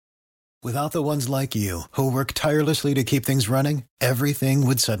Without the ones like you, who work tirelessly to keep things running, everything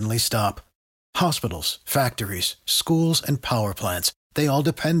would suddenly stop. Hospitals, factories, schools, and power plants, they all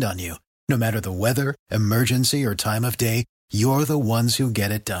depend on you. No matter the weather, emergency, or time of day, you're the ones who get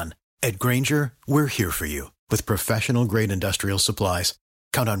it done. At Grainger, we're here for you with professional-grade industrial supplies.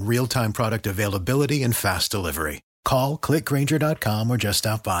 Count on real-time product availability and fast delivery. Call, click Grainger.com, or just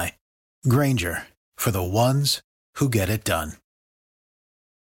stop by. Grainger, for the ones who get it done.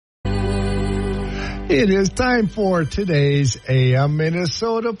 It is time for today's AM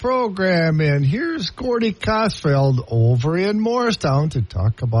Minnesota program, and here's Gordy Kosfeld over in Morristown to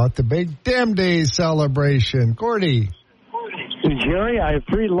talk about the big Dam Day celebration. Gordy. Jerry, I have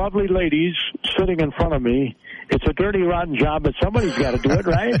three lovely ladies sitting in front of me. It's a dirty, rotten job, but somebody's got to do it,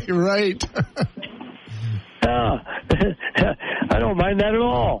 right? Right. I don't mind that at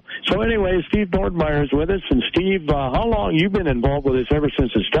all. So anyway, Steve Nordmeyer is with us. And Steve, how long you've been involved with this ever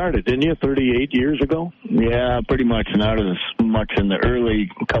since it started, didn't you, 38 years ago? Yeah, pretty much. Not as much in the early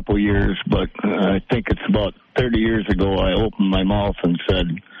couple years, but I think it's about 30 years ago I opened my mouth and said,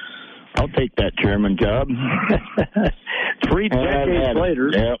 I'll take that chairman job. 3 decades later.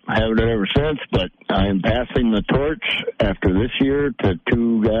 Yep, have it ever since, but I am passing the torch after this year to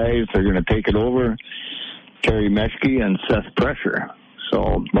two guys that are going to take it over, Terry Meschke and Seth Pressure.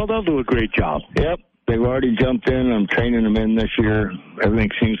 So, well, they'll do a great job. Yep, they've already jumped in. I'm training them in this year.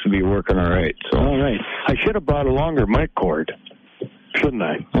 Everything seems to be working all right. So, all right. I should have brought a longer mic cord, shouldn't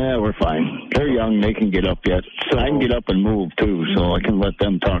I? Yeah, we're fine. They're young. They can get up yet. So I can get up and move, too, so I can let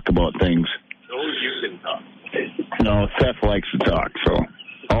them talk about things. So you can talk. No, Seth likes to talk, so.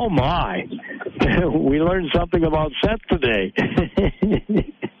 Oh, my. We learned something about Seth today.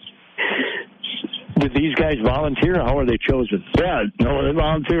 Did these guys volunteer, or how are they chosen? Yeah, no, they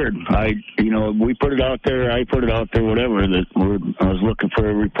volunteered. We put it out there. I put it out there, whatever. I was looking for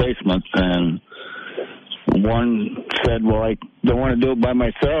a replacement, and one said, well, I don't want to do it by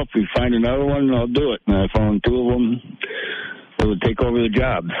myself. If you find another one, I'll do it. And I found two of them that would take over the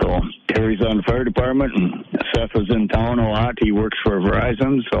job. So Terry's on the fire department, and Seth is in town a lot. He works for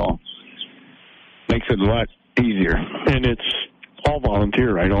Verizon, so makes it a lot easier. And it's all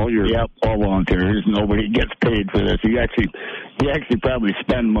volunteer, right? Yep, all volunteers. Nobody gets paid for this. You actually probably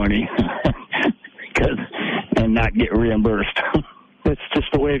spend money and not get reimbursed. That's just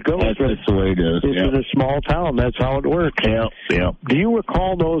the way it goes. That's just the way it is. It's in a small town. That's how it works. Yep. Do you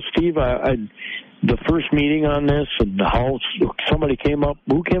recall those, Steve? The first meeting on this and how somebody came up?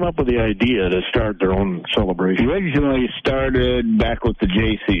 Who came up with the idea to start their own celebration? Originally started back with the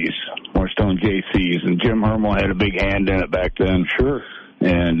JCs, Morristown JCs, and Jim Hermel had a big hand in it back then. Sure.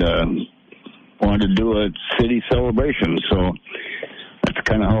 And wanted to do a city celebration, so that's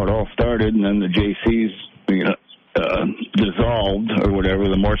kind of how it all started. And then the JCs, dissolved or whatever,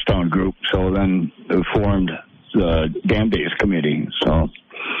 the Morristown group. So then they formed the Dam Days committee. So.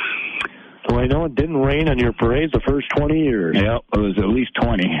 Well, I know it didn't rain on your parade the first 20 years. Yeah, it was at least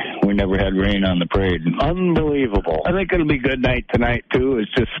 20. We never had rain on the parade. Unbelievable. I think it'll be good night tonight, too.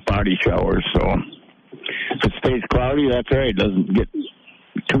 It's just spotty showers, so if it stays cloudy, that's all right. It doesn't get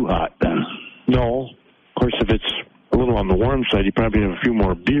too hot then. No. Of course, if it's a little on the warm side, you probably have a few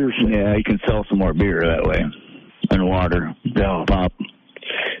more beers. Yeah, you can sell some more beer that way. And water. Yeah. Pop.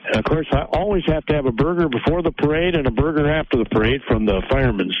 And of course, I always have to have a burger before the parade and a burger after the parade from the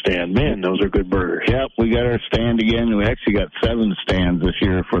fireman's stand. Man, those are good burgers. Yep, we got our stand again. We actually got 7 stands this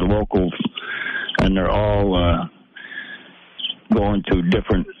year for the locals, and they're all going to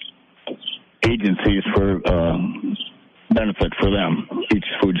different agencies for benefit for them. Each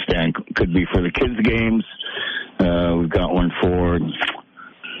food stand could be for the kids' games. We've got one for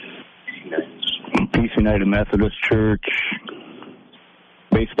Peace United Methodist Church,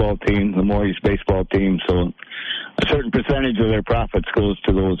 baseball team, the Maurice baseball team. So a certain percentage of their profits goes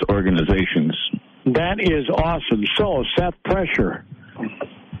to those organizations. That is awesome. So, Seth Pressure.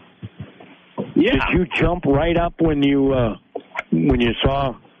 Yeah. Did you jump right up when you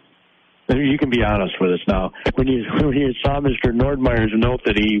saw? You can be honest with us now. When you saw Mr. Nordmeyer's note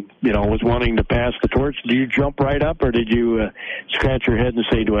that he, was wanting to pass the torch, did you jump right up, or did you scratch your head and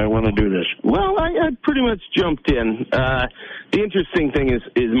say, "Do I want to do this?" Well, I pretty much jumped in. The interesting thing is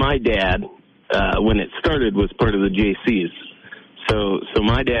my dad, when it started, was part of the JCs. So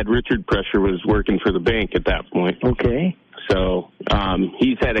my dad, Richard Pressure, was working for the bank at that point. Okay. So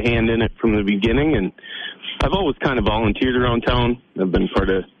he's had a hand in it from the beginning, and I've always kind of volunteered around town. I've been part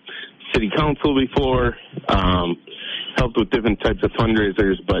of city council before, helped with different types of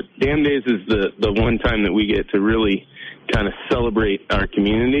fundraisers, but Dam Days is the one time that we get to really kind of celebrate our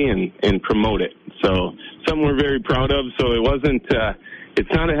community and promote it. So something we're very proud of. So it wasn't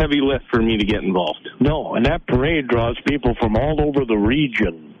it's not a heavy lift for me to get involved. No, and that parade draws people from all over the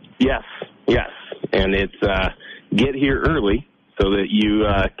region. Yes, and it's get here early so that you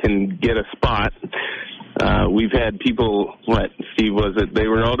can get a spot. We've had people, Steve, was it? They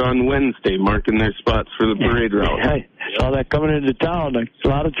were out on Wednesday marking their spots for the parade route. I saw that coming into town. A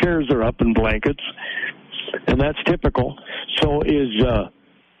lot of chairs are up in blankets, and that's typical. So is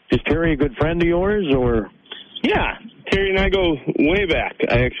Terry a good friend of yours, or? Yeah, Terry and I go way back.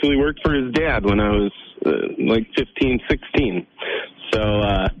 I actually worked for his dad when I was 15, 16. So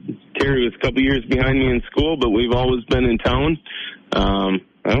Terry was a couple years behind me in school, but we've always been in town. I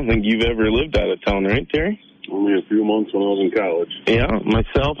don't think you've ever lived out of town, right, Terry? Only a few months when I was in college. Yeah,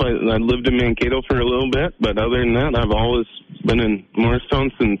 myself, I lived in Mankato for a little bit, but other than that, I've always been in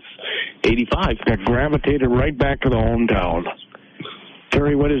Morristown since 85. Got gravitated right back to the hometown.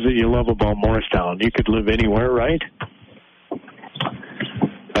 Terry, what is it you love about Morristown? You could live anywhere, right?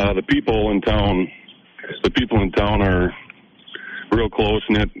 The people in town are a real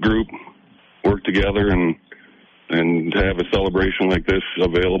close-knit group, work together, and to have a celebration like this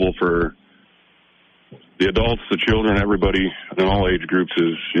available for the adults, the children, everybody in all age groups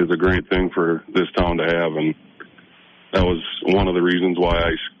is a great thing for this town to have, and that was one of the reasons why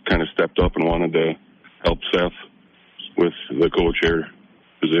I kind of stepped up and wanted to help Seth with the co-chair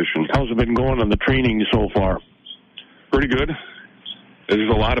position. How's it been going on the training so far? Pretty good. There's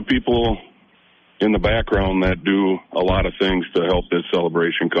a lot of people in the background that do a lot of things to help this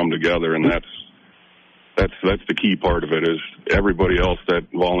celebration come together, and that's the key part of it, is everybody else that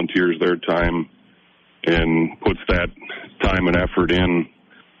volunteers their time and puts that time and effort in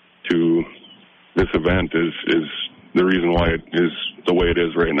to this event is the reason why it is the way it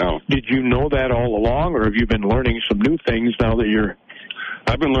is right now. Did you know that all along, or have you been learning some new things now that you're...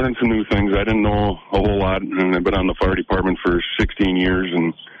 I've been learning some new things. I didn't know a whole lot, and I've been on the fire department for 16 years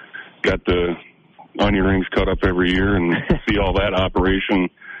and got the onion rings cut up every year and see all that operation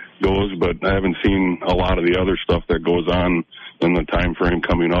goes, but I haven't seen a lot of the other stuff that goes on in the time frame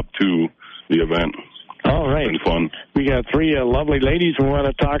coming up to the event. All right. It's been fun. We got three lovely ladies we want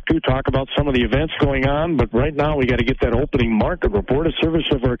to talk about some of the events going on, but right now we got to get that opening market report, a service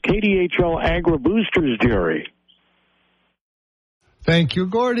of our KDHL Agri-Boosters, Jerry. Thank you,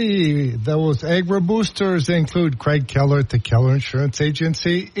 Gordy. Those Agri-Boosters include Craig Keller at the Keller Insurance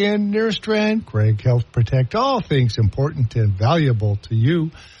Agency in Nerstrand. Craig helps protect all things important and valuable to you.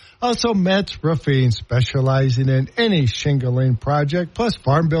 Also, Metz Roofing, specializing in any shingling project, plus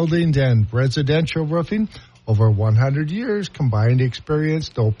farm buildings and residential roofing. Over 100 years, combined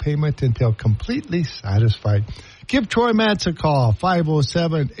experience, no payment until completely satisfied. Give Troy Metz a call,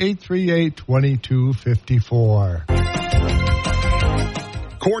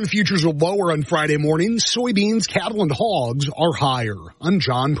 507-838-2254. Corn futures are lower on Friday morning. Soybeans, cattle, and hogs are higher. I'm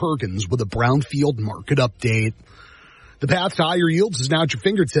John Perkins with a Brownfield Market Update. The path to higher yields is now at your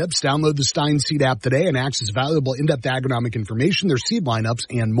fingertips. Download the Stein Seed app today and access valuable in-depth agronomic information, their seed lineups,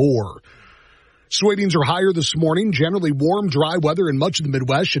 and more. Soybeans are higher this morning. Generally warm, dry weather in much of the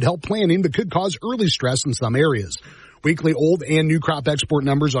Midwest should help planting, but could cause early stress in some areas. Weekly old and new crop export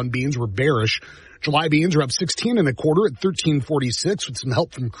numbers on beans were bearish. July beans are up 16 1/4 at 13.46 with some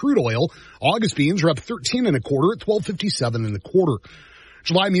help from crude oil. August beans are up 13 1/4 at 12.57 1/4.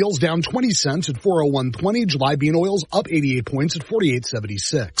 July meals down 20 cents at 401.20. July bean oils up 88 points at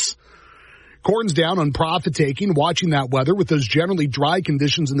 48.76. Corn's down on profit taking, watching that weather with those generally dry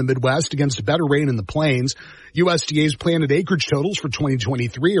conditions in the Midwest against better rain in the plains. USDA's planted acreage totals for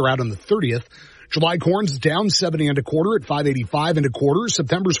 2023 are out on the 30th. July corn's down 70 1/4 at 585 1/4.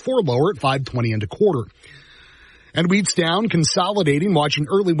 September's 4 lower at 520 1/4. And wheat's down, consolidating, watching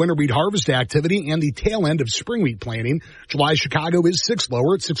early winter wheat harvest activity and the tail end of spring wheat planting. July Chicago is 6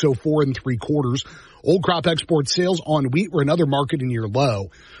 lower at 604 3/4. Old crop export sales on wheat were another market and year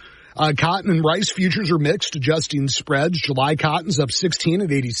low. Cotton and rice futures are mixed, adjusting spreads. July cotton's up 16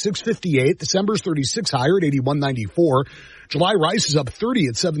 at 86.58. December's 36 higher at 81.94. July rice is up 30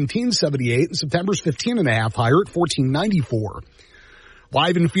 at 17.78, and September's 15.5 higher at 14.94.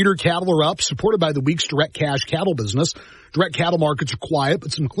 Live and feeder cattle are up, supported by the week's direct cash cattle business. Direct cattle markets are quiet,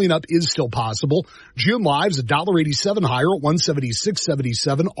 but some cleanup is still possible. June live's $1.87 higher at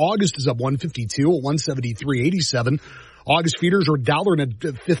 176.77. August is up 152 at 173.87. August feeders are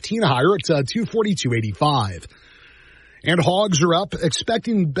 $1.15 higher at 242.85. And hogs are up,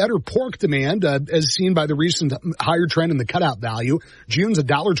 expecting better pork demand, as seen by the recent higher trend in the cutout value. June's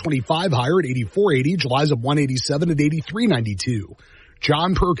 $1.25 higher at 84.80. July's up 187 at 83.92.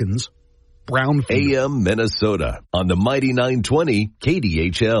 John Perkins, Brownfield. AM Minnesota on the Mighty 920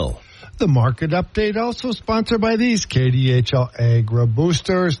 KDHL. The market update also sponsored by these KDHL Agri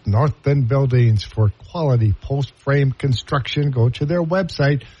Boosters, Northland Buildings. For quality post-frame construction, go to their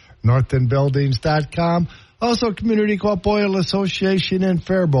website, northlandbuildings.com. Also, Community Co-op Oil Association in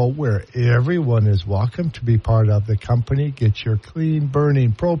Faribault, where everyone is welcome to be part of the company. Get your clean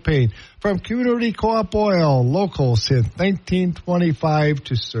burning propane from Community Co-op Oil, local since 1925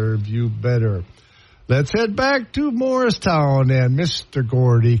 to serve you better. Let's head back to Morristown and Mr.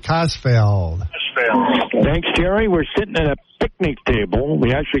 Gordy Kosfeld. Thanks, Jerry. We're sitting at a picnic table.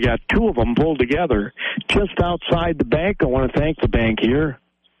 We actually got two of them pulled together just outside the bank. I want to thank the bank here.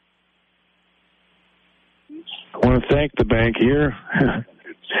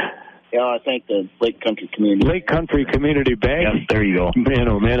 Yeah, I thank the Lake Country Community. Lake Country Community Bank. Yep, there you go. Man,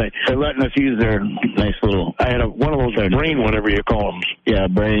 oh man, they're letting us use their nice little. I had one of those brain, whatever you call them. Yeah,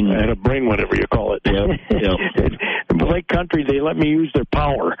 brain. I had a brain, whatever you call it. Yep. Lake Country, they let me use their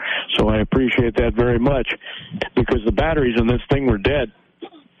power, so I appreciate that very much. Because the batteries in this thing were dead.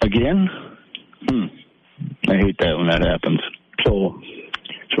 Again? I hate that when that happens. So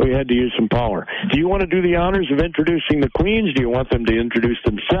we had to use some power. Do you want to do the honors of introducing the queens? Do you want them to introduce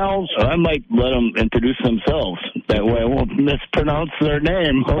themselves? I might let them introduce themselves. That way I won't mispronounce their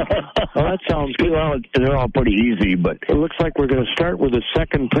name. Well, that sounds good. Well, they're all pretty easy, but it looks like we're going to start with the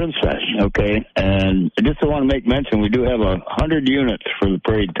second princess. Okay, and I just want to make mention, we do have 100 units for the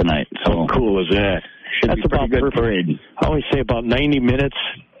parade tonight. So how cool is that? That's about good parade. I always say about 90 minutes.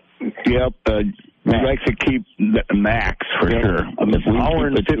 Yep. We'd like to keep the max for sure. An hour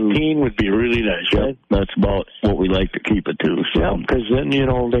and 15 would be really nice, right? That's about what we like to keep it to. So. Yeah, because then,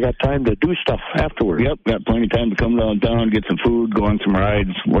 they got time to do stuff afterwards. Yep, got plenty of time to come downtown, get some food, go on some rides,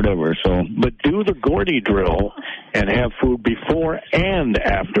 whatever. So, but do the Gordy drill and have food before and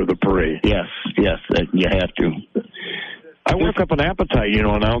after the parade. Yes, you have to. I work up an appetite,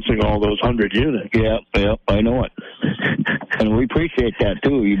 announcing all those 100 units. Yep, I know it. And we appreciate that,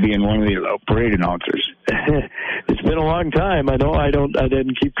 too, you being one of the parade announcers. It's been a long time. I know I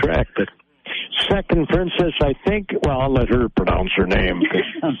didn't keep track, but second princess, I think, I'll let her pronounce her name,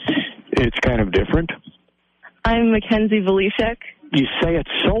 because it's kind of different. I'm Mackenzie Velishek. You say it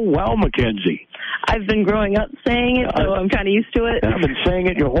so well, Mackenzie. I've been growing up saying it, so I'm kind of used to it. I've been saying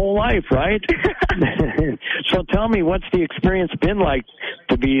it your whole life, right? So tell me, what's the experience been like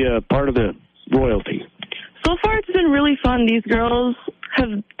to be a part of the royalty? So far, it's been really fun. These girls have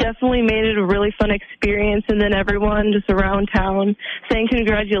definitely made it a really fun experience, and then everyone just around town saying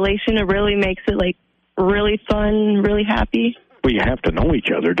congratulations, it really makes it, really fun, really happy. Well, you have to know each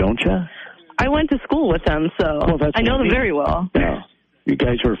other, don't you? I went to school with them, so I know them very well. Yeah. You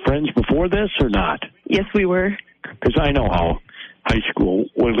guys were friends before this or not? Yes, we were. Because I know how high school,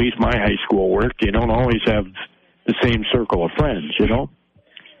 or at least my high school worked. You don't always have the same circle of friends,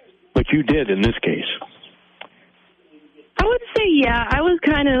 But you did in this case. I would say, yeah. I was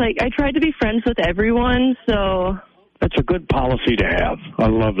kind of I tried to be friends with everyone, so. That's a good policy to have. I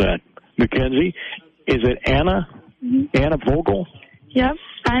love that. Mackenzie, is it Anna? Mm-hmm. Anna Vogel? Yep,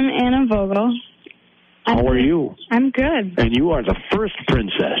 I'm Anna Vogel. How are you? I'm good. And you are the first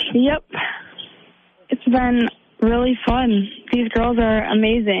princess. Yep. It's been really fun. These girls are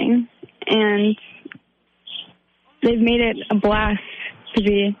amazing, and they've made it a blast to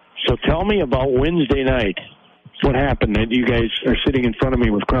be. So tell me about Wednesday night. What happened that you guys are sitting in front of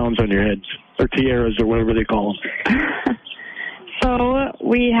me with crowns on your heads, or tiaras, or whatever they call them? So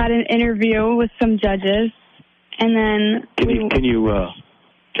we had an interview with some judges, and then Can you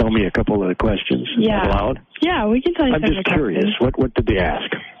tell me a couple of the questions out loud? Yeah, we can tell you. I'm just curious. What did they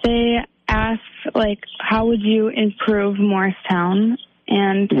ask? They asked, how would you improve Morristown?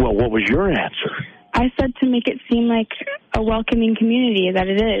 And well, what was your answer? I said to make it seem like a welcoming community that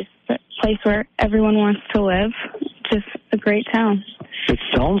it is, a place where everyone wants to live. Just a great town. It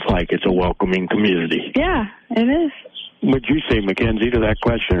sounds like it's a welcoming community. Yeah, it is. Would you say, Mackenzie, to that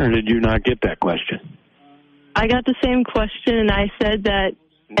question, or did you not get that question? I got the same question, and I said that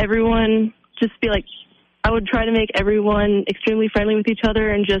everyone just be I would try to make everyone extremely friendly with each other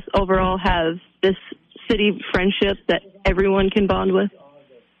and just overall have this city friendship that everyone can bond with.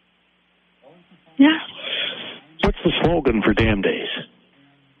 Yeah. What's the slogan for Dam Days?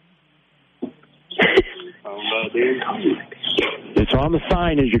 It's on the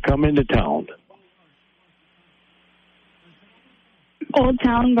sign as you come into town. Old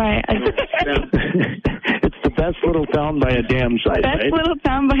Town by a... It's the best little town by a dam site, Best right? little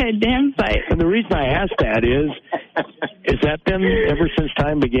town by a dam site. And the reason I ask that is that been, ever since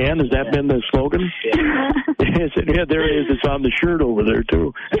time began, has that been the slogan? Yeah. Yeah, there it is. It's on the shirt over there,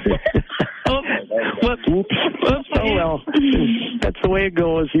 too. Whoops. Oh, well, that's the way it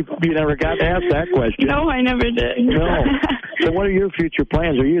goes. You never got to ask that question. No, I never did. No. So what are your future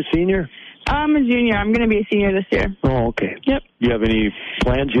plans? Are you a senior? I'm a junior. I'm going to be a senior this year. Oh, okay. Yep. You have any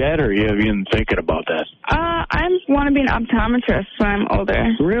plans yet, or are you even thinking about that? I want to be an optometrist when I'm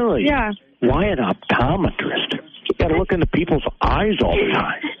older. Really? Yeah. Why an optometrist? You got to look into people's eyes all the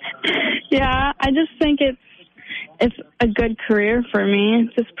time. Yeah, I just think it's a good career for me.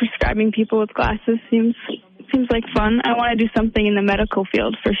 Just prescribing people with glasses seems like fun. I want to do something in the medical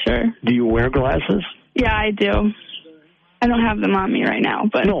field for sure. Do you wear glasses? Yeah, I do. I don't have them on me right now,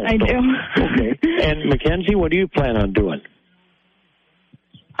 but I do. Okay. And Mackenzie, what do you plan on doing?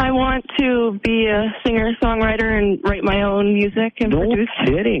 I want to be a singer-songwriter and write my own music and produce.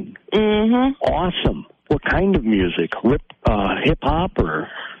 No kidding. Mm-hmm. Awesome. What kind of music? Hip-hop or?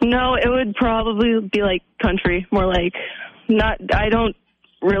 No, it would probably be like country. More like I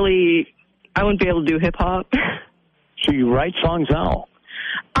wouldn't be able to do hip-hop. So you write songs now?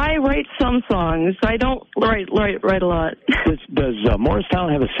 I write some songs. I don't write a lot. Does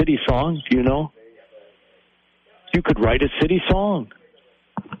Morristown have a city song? Do you know? You could write a city song.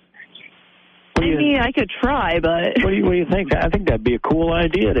 I could try, but... What do you think? I think that'd be a cool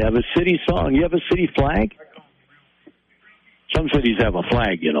idea to have a city song. You have a city flag? Some cities have a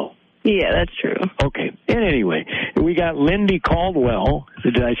flag, you know. Yeah, that's true. Okay. And anyway, we got Lindy Caldwell.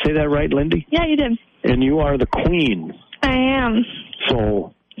 Did I say that right, Lindy? Yeah, you did. And you are the queen. I am.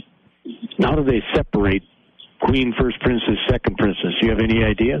 So how do they separate queen, first princess, second princess? Do you have any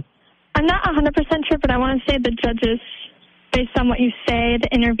idea? I'm not 100% sure, but I want to say the judges, based on what you say, the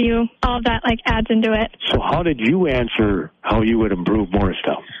interview, all of that, adds into it. So how did you answer how you would improve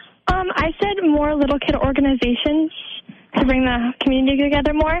Morristown? I said more little kid organizations to bring the community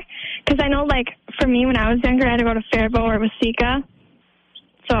together more. Because I know, for me, when I was younger, I had to go to Faribault or Waseca.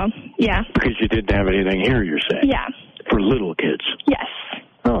 So, yeah. Because you didn't have anything here, you're saying? Yeah. For little kids? Yes.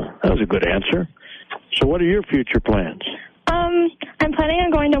 Oh, that was a good answer. So what are your future plans? I'm planning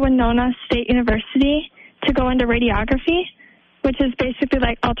on going to Winona State University to go into radiography, which is basically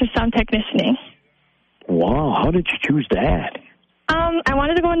like ultrasound technicianing. Wow, how did you choose that? I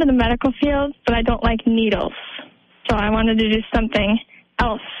wanted to go into the medical field, but I don't like needles. So I wanted to do something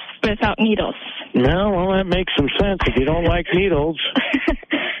else without needles. No, well, that makes some sense if you don't like needles,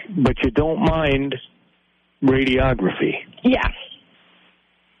 but you don't mind radiography. Yeah.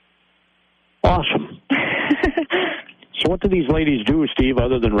 Awesome. So what do these ladies do, Steve,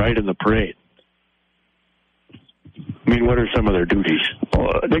 other than ride in the parade? I mean, what are some of their duties?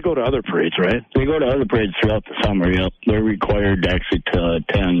 They go to other parades, right? They go to other parades throughout the summer, yep. They're required actually to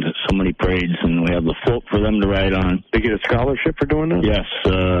attend so many parades, and we have the float for them to ride on. They get a scholarship for doing that? Yes.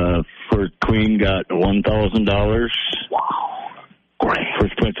 For Queen got $1,000. Wow. Great.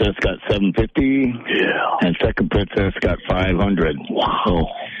 First princess got $750. Yeah. And second princess got $500. Wow. So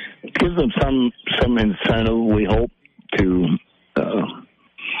it gives them some incentive, we hope, to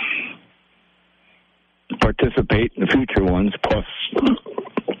participate in the future ones, plus,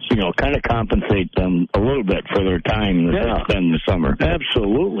 kind of compensate them a little bit for their time that they spend in the summer.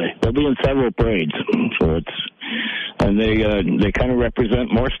 Absolutely. They'll be in several parades, and they kind of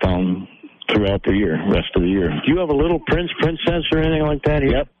represent Morristown throughout the rest of the year. Do you have a little princess, or anything like that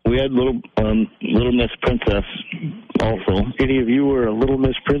here? Yep, we had little Miss Princess also. Any of you were a Little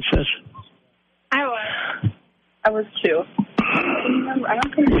Miss Princess? I was 2. I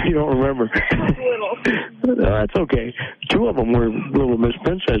don't think you don't remember. Little. No, that's okay. 2 of them were Little Miss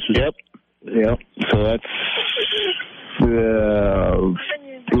Princesses. Yep. So that's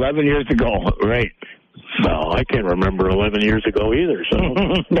 11 years ago, right? Well, I can't remember 11 years ago either, so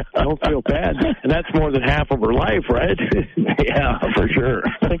I don't feel bad. And that's more than half of her life, right? Yeah, for sure.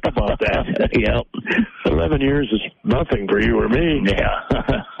 Think about that. Yep. 11 years is nothing for you or me. Yeah.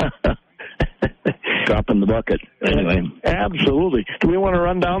 Drop in the bucket. Anyway. Absolutely. Do we want to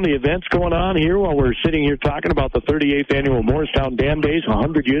run down the events going on here while we're sitting here talking about the 38th Annual Morristown Dam Days,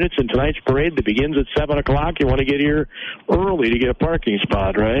 100 units in tonight's parade that begins at 7 o'clock? You want to get here early to get a parking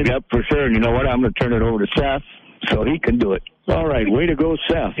spot, right? Yep, for sure. And you know what? I'm going to turn it over to Seth so he can do it. All right. Way to go,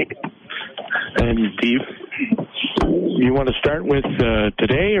 Seth. And Steve, you want to start with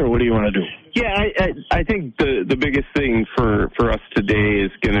today, or what do you want to do? Yeah, I think the biggest thing for us today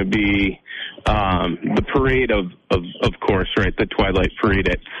is going to be the parade of course, right, the Twilight Parade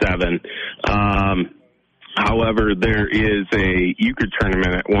at 7. However, there is a euchre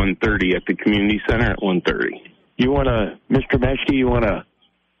tournament at 1:30 at the community center at 1:30. You want to, Mr. Meshke, you want to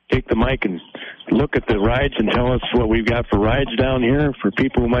take the mic and look at the rides and tell us what we've got for rides down here for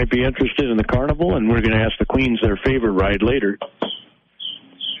people who might be interested in the carnival, and we're going to ask the Queens their favorite ride later.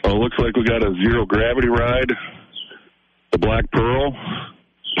 Well, it looks like we got a zero-gravity ride, the Black Pearl,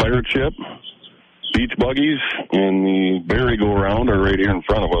 pirate ship, beach buggies, and the merry-go-round are right here in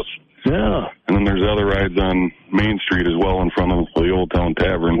front of us. Yeah. And then there's other rides on Main Street as well in front of the Old Town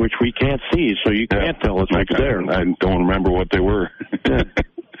Tavern. Which we can't see, so you can't tell us what's there. I don't remember what they were.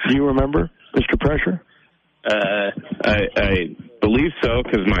 Do you remember, Mr. Pressure? I believe so,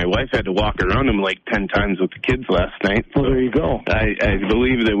 because my wife had to walk around them like 10 times with the kids last night. Well, there you go. I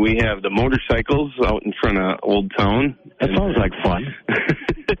believe that we have the motorcycles out in front of Old Town. That sounds like fun.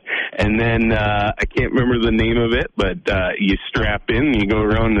 And then I can't remember the name of it, but you strap in and you go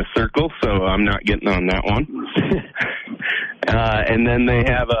around the circle, so I'm not getting on that one. And then they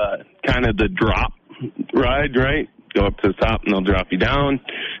have a kind of the drop ride, right? Go up to the top and they'll drop you down.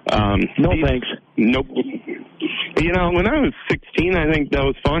 No thanks. Nope. You know, when I was 16, I think that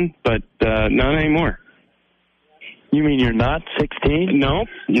was fun, but not anymore. You mean you're not 16? No,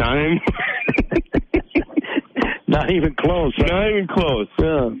 not anymore. Not even close. Huh? Not even close.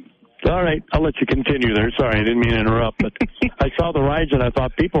 Yeah. All right, I'll let you continue there. Sorry, I didn't mean to interrupt, but I saw the rides and I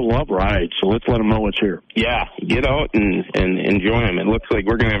thought people love rides, so let's let them know what's here. Yeah, get out and enjoy them. It looks like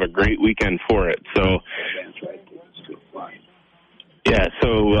we're going to have a great weekend for it. So, yeah,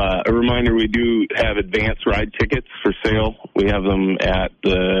 so a reminder, we do have advanced ride tickets for sale. We have them at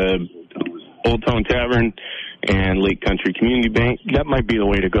the Old Town Tavern and Lake Country Community Bank. That might be the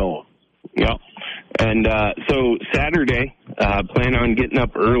way to go. Yep. And so Saturday, plan on getting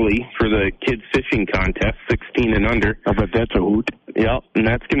up early for the kids fishing contest, 16 and under. I bet that's a hoot. Yep, and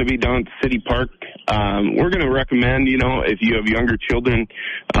that's going to be down at City Park. We're going to recommend, you know, if you have younger children,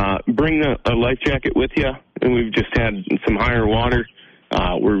 bring a life jacket with you. And we've just had some higher water.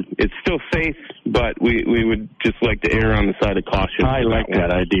 It's still safe, but we would just like to err on the side of caution. I like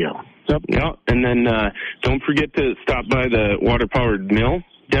that idea. Yep. Yep. And then don't forget to stop by the water-powered mill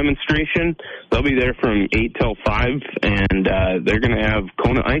demonstration. They'll be there from 8 till 5, and they're going to have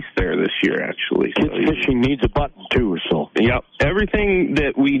Kona Ice there this year, actually. Kids fishing needs a button, too, so. Yep. Everything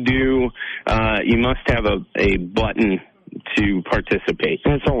that we do, you must have a button to participate.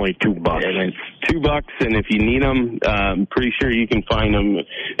 It's only $2. And it's $2, and if you need them, I'm pretty sure you can find them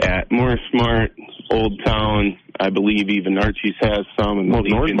at Morris Smart, Old Town. I believe even Archie's has some. And well,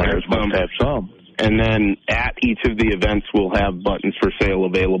 Nordmeyer's must have some. And then at each of the events, we'll have buttons for sale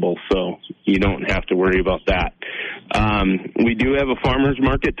available, so you don't have to worry about that. We do have a farmer's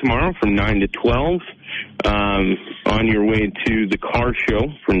market tomorrow from 9 to 12. On your way to the car show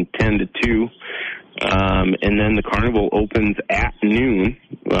from 10 to 2. And then the carnival opens at noon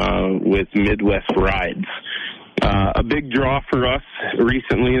with Midwest rides. A big draw for us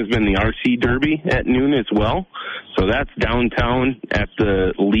recently has been the RC Derby at noon as well. So that's downtown at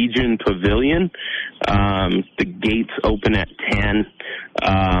the Legion Pavilion. The gates open at 10.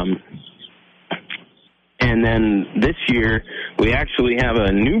 And then this year, we actually have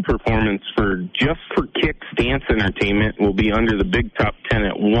a new performance for Kicks Dance Entertainment. Will be under the Big Top 10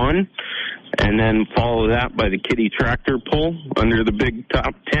 at 1. And then follow that by the Kitty Tractor Pull under the Big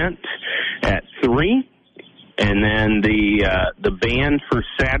Top Tent at 3. And then the band for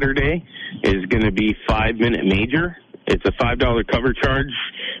Saturday is going to be 5 Minute Major. It's a $5 cover charge,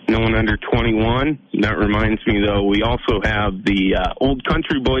 no one under 21. That reminds me, though, we also have the Old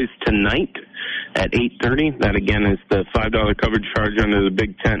Country Boys tonight at 8:30. That, again, is the $5 cover charge under the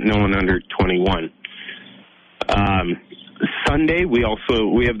big tent, no one under 21. Sunday, we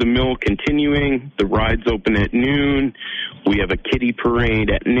have the mill continuing. The rides open at noon. We have a kiddie parade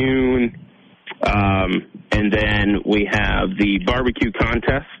at noon. And then we have the barbecue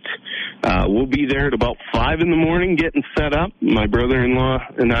contest. We'll be there at about 5 in the morning getting set up. My brother-in-law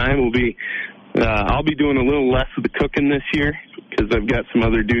and I will be, I'll be doing a little less of the cooking this year because I've got some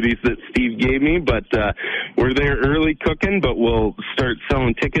other duties that Steve gave me. But we're there early cooking, but we'll start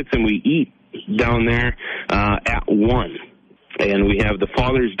selling tickets and we eat down there at 1. And we have the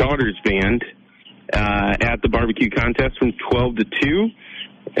Father's Daughters Band at the barbecue contest from 12 to 2.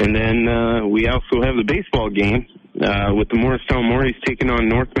 And then we also have the baseball game with the Morristown Morries taking on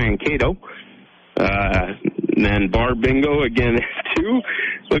North Mankato. And then bar bingo again at 2.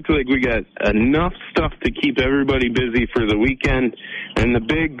 Looks like we got enough stuff to keep everybody busy for the weekend. And the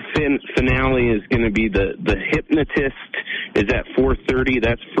big finale is going to be the Hypnotist is at 4:30.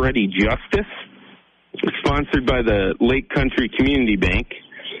 That's Freddie Justice, sponsored by the Lake Country Community Bank.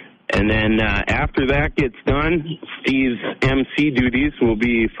 And then after that gets done, Steve's MC duties will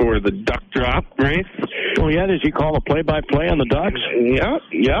be for the duck drop race. Oh, yeah? Does he call a play-by-play on the Ducks?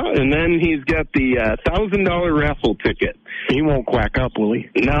 Yeah. And then he's got the $1,000 raffle ticket. He won't quack up, will he?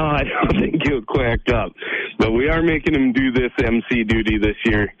 No, I don't think he'll quack up. But we are making him do this MC duty this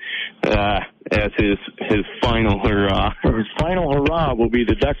year as his final hurrah. His final hurrah will be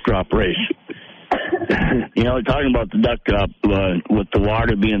the duck drop race. You know, talking about the duck drop, with the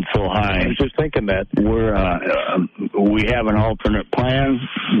water being so high. I was just thinking that. We have an alternate plan.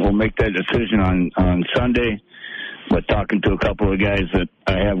 We'll make that decision on Sunday. But talking to a couple of guys that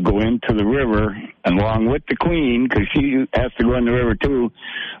I have go into the river, and along with the Queen, because she has to go in the river too,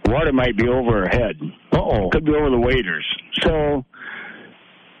 water might be over her head. Could be over the waders. So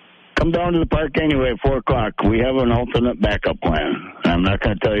come down to the park anyway at 4 o'clock. We have an alternate backup plan. I'm not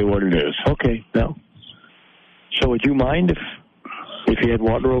going to tell you what it is. Okay, no. So would you mind if you had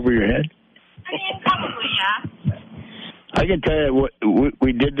water over your head? I mean, probably, yeah. I can tell you,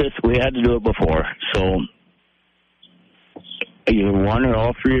 we did this. We had to do it before. So either one or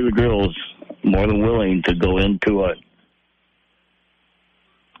all three of the girls more than willing to go into a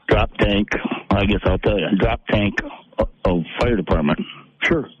drop tank. I guess I'll tell you, a drop tank of fire department.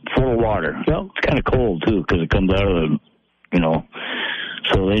 Sure. Full of water. Well, it's kind of cold, too, because it comes out of the,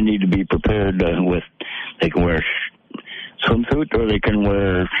 so they need to be prepared with, they can wear swimsuit or they can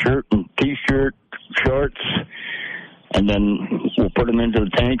wear shirt and T-shirt, shorts, and then we'll put them into the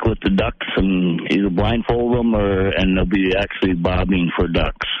tank with the ducks and either blindfold them and they'll be actually bobbing for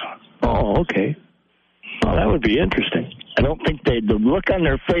ducks. Oh, okay. Well, that would be interesting. I don't think the look on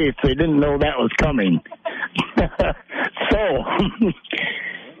their face, they didn't know that was coming. So,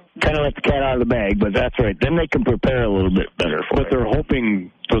 kind of let the cat out of the bag, but that's right. Then they can prepare a little bit better for it. But they're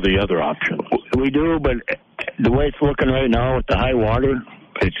hoping for the other option. We do, but the way it's looking right now with the high water,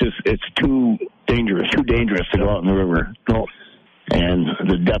 it's too dangerous. Too dangerous to go out in the river. No. And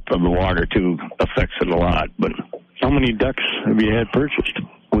the depth of the water, too, affects it a lot. But how many ducks have you had purchased?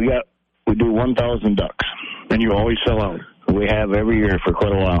 We do 1,000 ducks. And you always sell out? We have every year for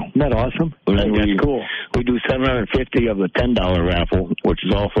quite a while. Isn't that awesome? That's cool. We do $750 of the $10 raffle, which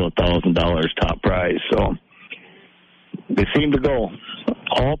is also $1,000 top prize. So they seem to go.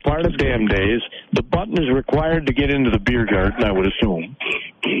 All part of Dam Days. The button is required to get into the beer garden, I would assume.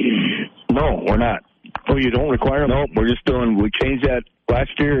 No, we're not. Oh, you don't require them? Nope, we changed that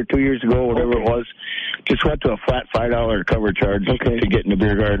last year or 2 years ago, whatever it was. Just went to a flat $5 cover charge to get in the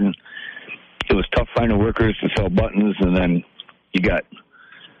beer garden. It was tough finding workers to sell buttons, and then you got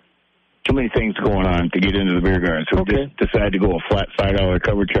too many things going on to get into the beer garden. So we just decided to go a flat $5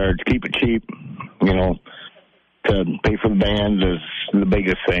 cover charge, keep it cheap, to pay for the band is the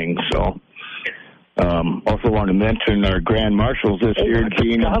biggest thing. So also want to mention our grand marshals this year,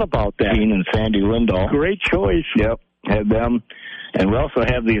 Gene and Sandy Lindahl. Great choice. Yep, have them. And we also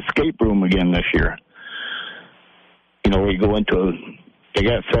have the escape room again this year. We go into they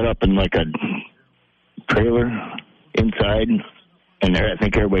got set up in like a trailer inside, and I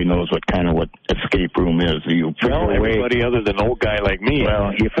think everybody knows what escape room is. Everybody other than an old guy like me.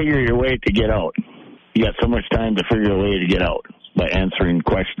 Well, you figure your way to get out. You got so much time to figure a way to get out by answering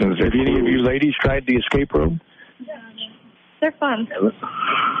questions. Have any of you ladies tried the escape room? Yeah, they're fun.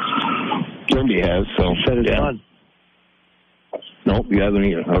 Lindy has, so said it's fun. Nope, you haven't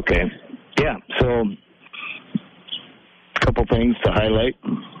either. Okay. Yeah, so couple things to highlight.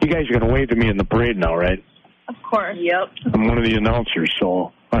 You guys are going to wave to me in the parade now, right? Of course. Yep. I'm one of the announcers,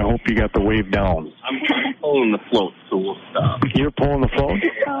 so I hope you got the wave down. I'm pulling the float, so we'll stop. You're pulling the float?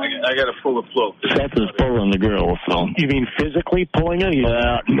 I got to pull the float. Seth is pulling the girl, so. You mean physically pulling it?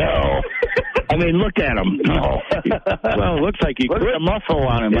 No. I mean, look at him. No. Well, it looks like he could. Look at the muscle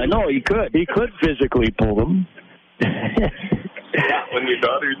on him. I know he could. He could physically pull them. When your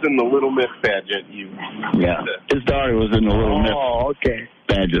daughter's in the Little Miss pageant, his daughter was in the Little Miss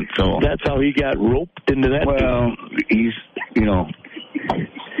pageant, so that's how he got roped into that. Well, he's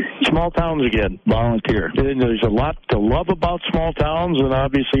small towns again. Volunteer. There's a lot to love about small towns, and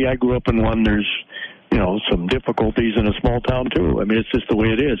obviously I grew up in one. There's some difficulties in a small town too. I mean, it's just the way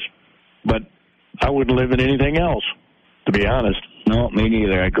it is. But I wouldn't live in anything else, to be honest. No, me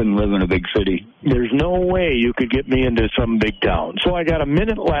neither. I couldn't live in a big city. There's no way you could get me into some big town. So I got a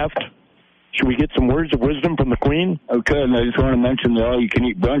minute left. Should we get some words of wisdom from the Queen? Okay, and I just want to mention the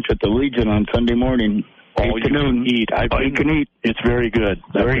all-you-can-eat brunch at the Legion on Sunday morning. All you can eat. All you can eat. It's very good.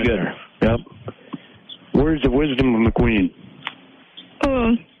 Very good. Yep. Words of wisdom from the Queen.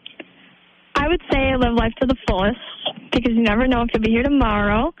 I would say live life to the fullest, because you never know if you'll be here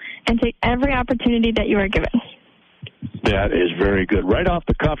tomorrow, and take every opportunity that you are given. That is very good. Right off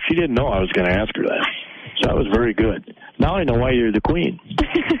the cuff, she didn't know I was going to ask her that. So that was very good. Now I know why you're the Queen.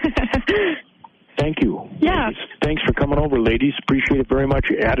 Thank Thank you. Yeah. Ladies. Thanks for coming over, ladies. Appreciate it very much.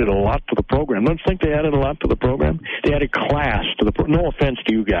 You added a lot to the program. Don't you think they added a lot to the program? They added class to the program. No offense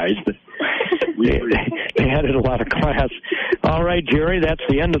to you guys, but they added a lot of class. All right, Jerry, that's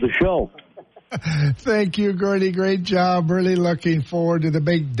the end of the show. Thank you, Gordy. Great job. Really looking forward to the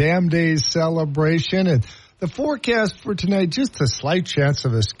big Dam Days celebration. And the forecast for tonight, just a slight chance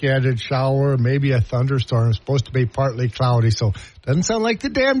of a scattered shower, maybe a thunderstorm. It's supposed to be partly cloudy, so doesn't sound like the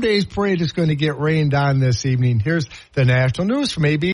Dam Days parade is going to get rained on this evening. Here's the national news from AB.